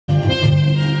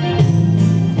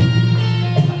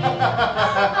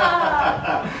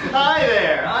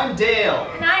Dale.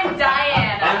 And I'm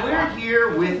Diane. And we're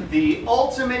here with the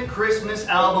ultimate Christmas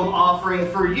album offering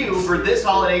for you for this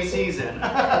holiday season.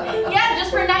 Yeah, just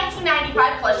for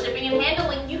 $19.95 plus shipping and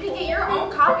handling, you can get your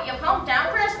own copy of Hometown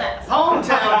Christmas.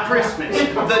 Hometown Christmas,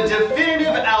 the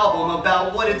definitive album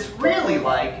about what it's really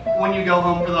like when you go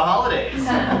home for the holidays.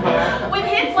 With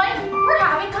hits like We're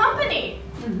Having Company.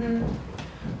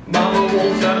 Mama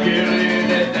won't stop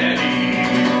yelling at Daddy.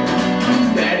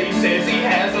 Daddy says he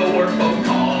has a work phone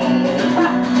call.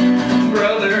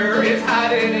 Brother is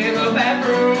hiding in the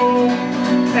bathroom,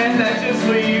 and that just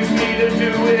leaves me to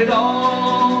do it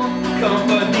all.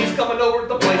 Company's coming over,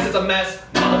 the place is a mess.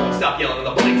 Mama won't stop yelling,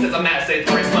 the place is a mess. It's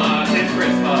Christmas, it's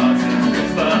Christmas, it's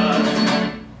Christmas.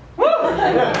 Woo!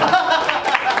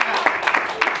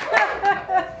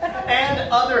 And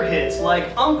other hits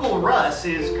like Uncle Russ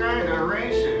is kinda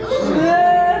racist.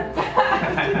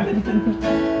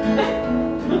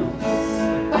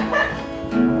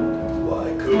 Why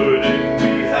couldn't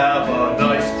we have a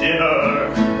nice dinner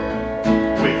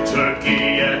with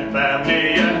turkey and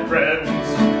family and friends?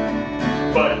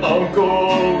 But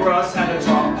Uncle Russ had to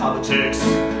talk politics,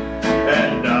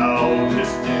 and now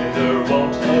this dinner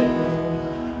won't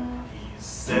end. He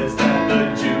says that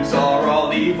the Jews are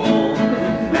all evil,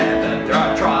 and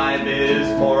the tribe is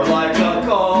more like a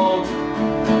cult.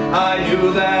 I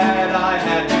knew that I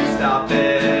had to stop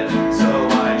it, so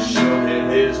I showed him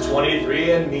his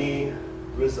 23andMe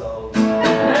results. And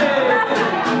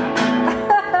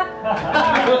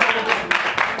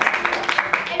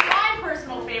my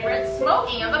personal favorite,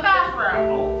 smoking in the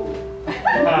bathroom.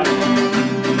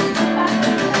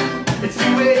 It's 2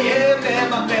 a.m. and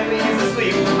my family is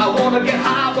asleep. I want to get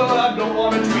high, but I don't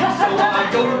want to tweet. So I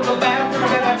go to the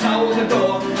bathroom and I towel the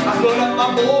door. I put up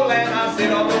my bowl and I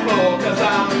sit on the floor, cause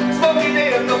I'm smoking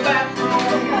in the bathroom,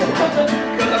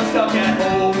 cause I'm stuck at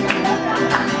home.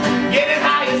 Getting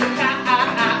high as a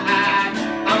cat,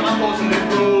 I'm a mostly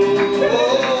cool.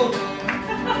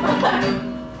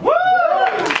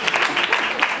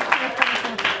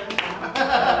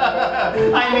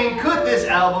 I mean, could this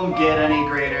album get any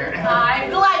greater? I'm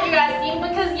glad you guys seen,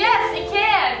 because yes, it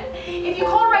can. If you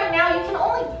call right now,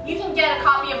 you can get a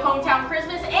copy of Hometown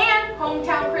Christmas and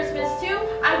Hometown Christmas 2.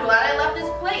 I'm glad I left this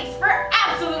place for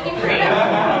absolutely free.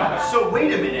 So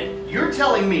wait a minute, you're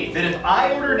telling me that if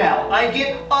I order now, I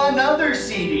get another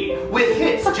CD with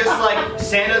hits just like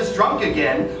Santa's Drunk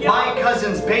Again, My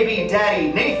Cousin's Baby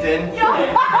Daddy Nathan, Doing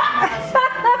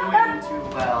Too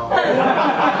Well.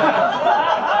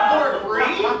 For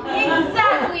free?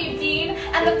 Exactly, Dean.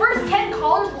 And the first 10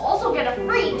 callers will also get a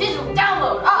free digital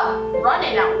download of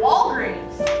Running at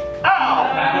Walgreens. Oh!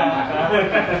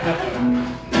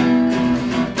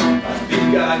 I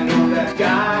think I know that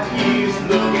guy, he's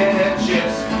looking at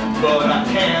chips, but I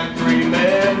can't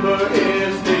remember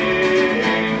his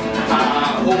name. I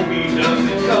hope he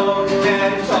doesn't come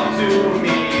and talk to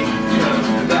me,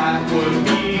 cause that would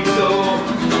be so...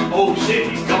 Oh shit,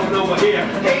 he's coming over here.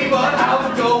 Hey bud, how's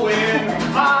it going?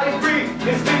 Hi, Free,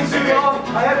 it's been so long,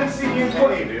 I haven't seen you in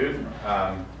 20. Hey dude,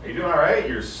 are you doing alright?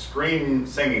 You're scream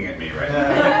singing at me right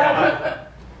now.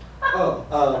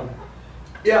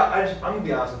 Yeah, I'm gonna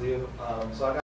be honest with you. So I got